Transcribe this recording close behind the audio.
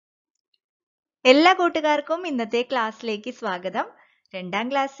എല്ലാ കൂട്ടുകാർക്കും ഇന്നത്തെ ക്ലാസ്സിലേക്ക് സ്വാഗതം. 2ാം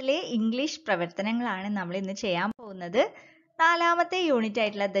ക്ലാസ്സിലെ ഇംഗ്ലീഷ് പ്രവർത്തനങ്ങളാണ് നമ്മൾ ഇന്ന് ചെയ്യാൻ പോകുന്നത്. 4ാമത്തെ യൂണിറ്റ്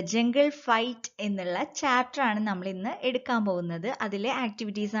ആയിട്ടുള്ള ദ ജംഗിൾ ഫൈറ്റ് എന്നുള്ള ചാപ്റ്റർ ആണ് നമ്മൾ ഇന്ന് എടുക്കാൻ പോകുന്നത്. അതിലെ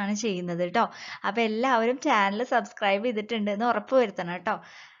ആക്ടിവിറ്റീസ് ആണ് ചെയ്യുന്നത് കേട്ടോ. അപ്പൊ എല്ലാവരും ചാനൽ സബ്സ്ക്രൈബ് ചെയ്തിട്ടുണ്ട് എന്ന് ഉറപ്പുവരുത്തണം കേട്ടോ.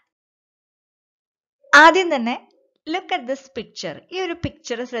 ആദ്യം തന്നെ ലുക്ക് അറ്റ് ദിസ് പിക്ചർ. ഈ ഒരു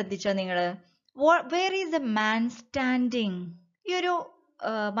പിക്ചർ ശ്രദ്ധിച്ചോ നിങ്ങള്? Where is a man standing? ഈ ഒരു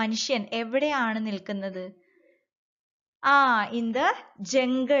മനുഷ്യൻ എവിടെയാണ് നിൽക്കുന്നത്? ഇൻ ദ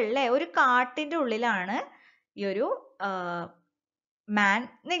ജംഗിൾ അല്ലെ, ഒരു കാട്ടിന്റെ ഉള്ളിലാണ് ഈ ഒരു മാൻ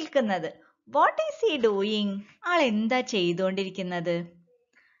നിൽക്കുന്നത്. What is he doing? ആൾ എന്താ ചെയ്തുകൊണ്ടിരിക്കുന്നത്?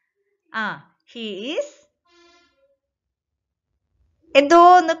 ഹി ഈസ് എന്തോ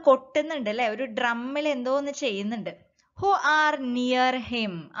ഒന്ന് കൊട്ടുന്നുണ്ട് അല്ലെ, ഒരു ഡ്രമ്മിൽ എന്തോ ഒന്ന് ചെയ്യുന്നുണ്ട്. Who are near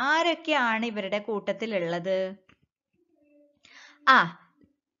him? ആരൊക്കെയാണ് ഇവരുടെ കൂട്ടത്തിലുള്ളത്?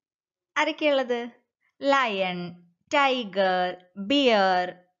 ആരൊക്കെയുള്ളത്? Lion, tiger, beer,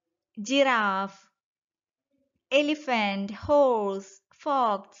 giraffe, elephant, horse,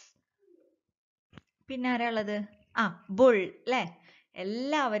 Fox, പിന്നെ ആരാ ഉള്ളത്? ബുൾ അല്ലെ.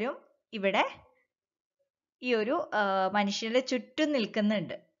 എല്ലാവരും ഇവിടെ ഈ ഒരു മനുഷ്യന്റെ ചുറ്റും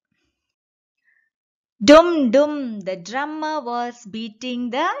നിൽക്കുന്നുണ്ട്. ഡും ഡും the drummer was beating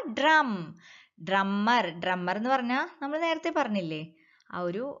the drum. Drummer എന്ന് പറഞ്ഞാൽ നമ്മൾ നേരത്തെ പറഞ്ഞില്ലേ, ആ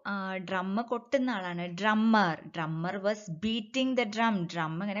ഒരു ഡ്രമ്മ് കൊട്ടുന്ന ആളാണ് drummer was beating the drum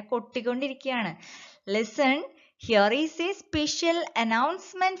ഇങ്ങനെ കൊട്ടിക്കൊണ്ടിരിക്കുകയാണ്. Listen, here is A special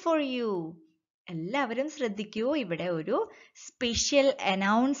announcement for you. എല്ലാവരും ശ്രദ്ധിക്കൂ, ഇവിടെ ഒരു സ്പെഷ്യൽ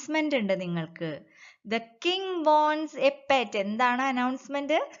അനൗൺസ്മെന്റ് ഉണ്ട് നിങ്ങൾക്ക്. The king wants A pet. എന്താണ്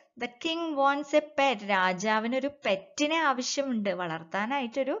announcement? The king wants A pet. രാജാവിന് ഒരു പെറ്റിനെ ആവശ്യമുണ്ട്,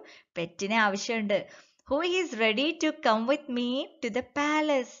 വളർത്താനായിട്ടൊരു പെറ്റിനെ ആവശ്യമുണ്ട്. Who is ready to come with me to the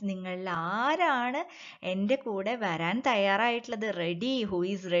palace? നിങ്ങൾ ആരാണ് എൻ്റെ കൂടെ വരാൻ തയ്യാറായിട്ടുള്ളത്? Ready. Who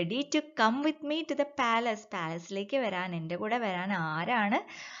is ready to come with me to the palace? പാലസിലേക്ക് വരാൻ, എൻ്റെ കൂടെ വരാൻ ആരാണ്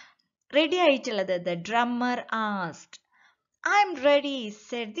റെഡി ആയിട്ടുള്ളത്? The drummer asked. I am ready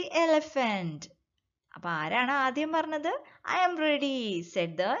Z the elephant. അപ്പൊ ആരാണ് ആദ്യം പറഞ്ഞത്? I am ready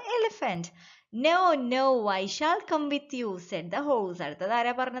said the elephant. No no I shall come with you said the horse. അടുത്തത്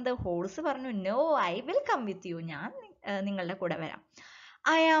ആരാ പറഞ്ഞത്? ഹോഴ്സ് പറഞ്ഞു no I will come with you, ഞാൻ നിങ്ങളുടെ കൂടെ വരാം.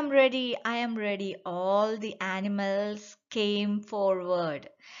 I am ready all the animals came forward.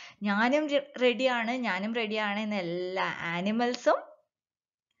 ഞാനും റെഡിയാണ് എന്ന് എല്ലാ ആനിമൽസും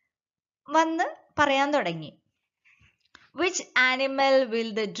വന്ന് പറയാൻ തുടങ്ങി. Which animal will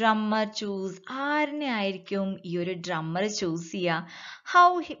the drummer choose? ആരിനെ ആയിരിക്കും ഈ ഒരു ഡ്രമ്മർ ചൂസ് ചെയ്യുക? How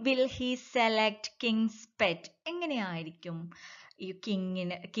will he select Kings pet? എങ്ങനെയായിരിക്കും ഈ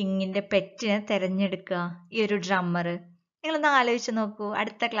കിങ്ങിന്റെ പെറ്റിനെ തെരഞ്ഞെടുക്കുക ഈ ഒരു ഡ്രമ്മർ? നിങ്ങളൊന്ന് ആലോചിച്ച് നോക്കൂ.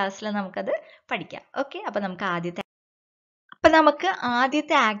 അടുത്ത ക്ലാസ്സിൽ നമുക്കത് പഠിക്കാം. ഓക്കെ, അപ്പൊ നമുക്ക്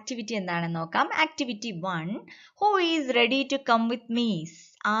ആദ്യത്തെ ആക്ടിവിറ്റി എന്താണെന്ന് നോക്കാം. Activity 1. Who is ready to come with me?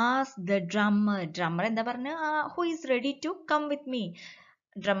 Ask the drummer എന്താ പറഞ്ഞു? Who is ready to come with me?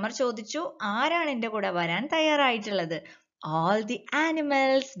 Drummer ചോദിച്ചു, ആരാണ് എൻ്റെ കൂടെ വരാൻ തയ്യാറായിട്ടുള്ളത്? All the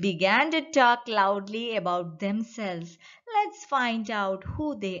animals began to talk loudly about themselves. Let's find out who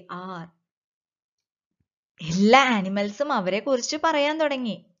they are. എല്ലാ ആനിമൽസും അവരെ കുറിച്ച് പറയാൻ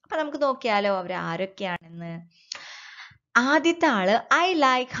തുടങ്ങി. അപ്പൊ നമുക്ക് നോക്കിയാലോ അവർ ആരൊക്കെയാണെന്ന്. ആദ്യത്തെ ആള്, I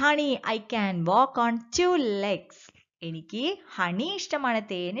like honey, I can walk on 2 legs. എനിക്ക് ഹണി ഇഷ്ടമാണ്,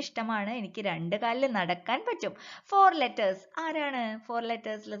 തേൻ ഇഷ്ടമാണ്, എനിക്ക് 2 കാലിൽ നടക്കാൻ പറ്റും. 4 letters. ആരാണ് 4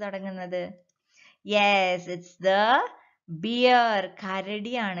 ലെറ്റേഴ്സിൽ തുടങ്ങുന്നത്? Yes, it's the beer.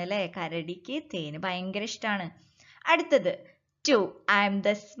 കരടിയാണ് അല്ലെ. കരടിക്ക് തേന് ഭയങ്കര ഇഷ്ടമാണ്. അടുത്തത് 2. I M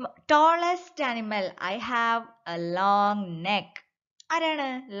the tallest animal, I have A long neck. ആരാണ്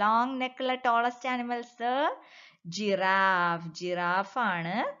ലോങ് നെക്ക് ഉള്ള ടോളസ്റ്റ് ആനിമൽസ്? ജിറാഫ്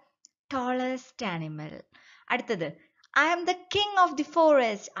ആണ് ടോളസ്റ്റ് ആനിമൽ. അടുത്തത്, I am the king of the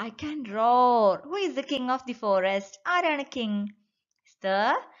forest, I can roar. Who is the king of the forest? ആരാണ് king? It's the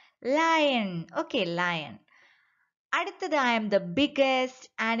lion. Okay, lion. അടുത്തത്, I am the biggest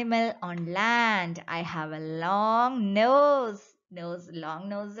animal on land, I have a long nose. Long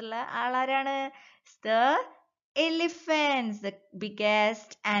nose ഉള്ള ആളാരാണ്? It's the elephant, the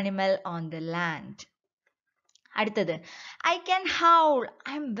biggest animal on the land. അടുത്തത്, I can howl,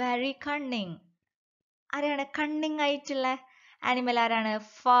 I am very cunning. ആരാണ് cunning ആയിട്ടുള്ള animal? ആരാണ്?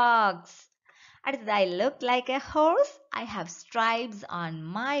 Fox. അടുത്തത്, I look like A horse, I have stripes on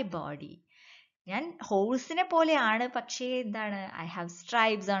my body. ഞാൻ ഹോഴ്സിനെ പോലെയാണ്, പക്ഷേ എന്താണ്? I have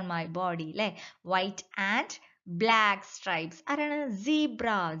stripes on my body അല്ലെ. White and black stripes. ആരാണ്?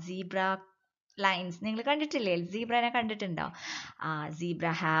 സീബ്ര ലൈൻസ് നിങ്ങൾ കണ്ടിട്ടില്ലേ? സീബ്രനെ കണ്ടിട്ടുണ്ടോ? Zebra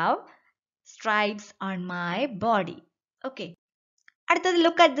have stripes on my body. Okay. അടുത്തത്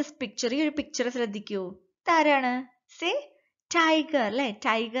look at this picture. ഈ ഒരു പിക്ചർ ശ്രദ്ധിക്കൂ. ഇതാരാണ്? Say tiger അല്ലേ?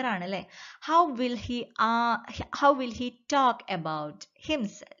 Tiger ആണ് അല്ലേ? How will he talk about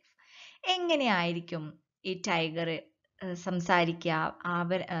himself? എങ്ങനെയായിരിക്കും ഈ ടൈഗർ സംസാരിക്കുക?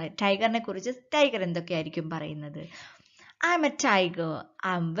 ടൈഗറിനെ കുറിച്ച് ടൈഗർ എന്തൊക്കെയായിരിക്കും പറയുന്നത്? I'm a tiger.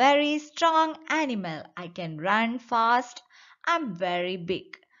 I'm very strong animal. I can run fast. I'm very big.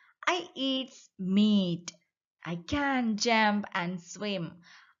 I eat meat. I can jump and swim.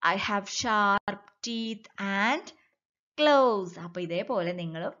 I have sharp teeth and claws. അപ്പോൾ ഇതേപോലെ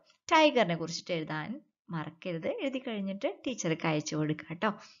നിങ്ങൾ ടൈഗറിനെ കുറിച്ചിട്ട് എഴുതാൻ മറക്കരുത്. എഴുതി കഴിഞ്ഞിട്ട് ടീച്ചർക്ക് അയച്ചു കൊടുക്കുക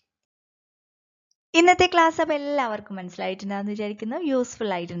കേട്ടോ. ഇന്നത്തെ ക്ലാസ് അപ്പോൾ എല്ലാവർക്കും മനസ്സിലായിട്ടുണ്ടാവുമെന്ന് വിചാരിക്കുന്നു.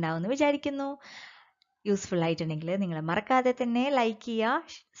 യൂസ്ഫുൾ ആയിട്ടുണ്ടാവുമെന്ന് വിചാരിക്കുന്നു. യൂസ്ഫുൾ ആയിട്ടുണ്ടെങ്കിൽ നിങ്ങൾ മറക്കാതെ തന്നെ ലൈക്ക്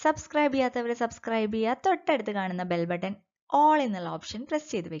ചെയ്യുക, സബ്സ്ക്രൈബ് ചെയ്യാത്തവർ സബ്സ്ക്രൈബ് ചെയ്യുക, തൊട്ടടുത്ത് കാണുന്ന ബെൽ ബട്ടൺ ഓൾ എന്നുള്ള ഓപ്ഷൻ പ്രസ്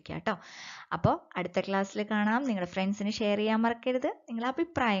ചെയ്ത് വെക്കുക കേട്ടോ. അപ്പോൾ അടുത്ത ക്ലാസ്സിൽ കാണാം. നിങ്ങളുടെ ഫ്രണ്ട്സിന് ഷെയർ ചെയ്യാൻ മറക്കരുത്. നിങ്ങളുടെ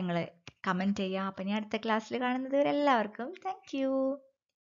അഭിപ്രായങ്ങൾ കമൻറ്റ് ചെയ്യുക. അപ്പോൾ ഞാൻ അടുത്ത ക്ലാസ്സിൽ കാണുന്നത് വരെ എല്ലാവർക്കും താങ്ക് യു.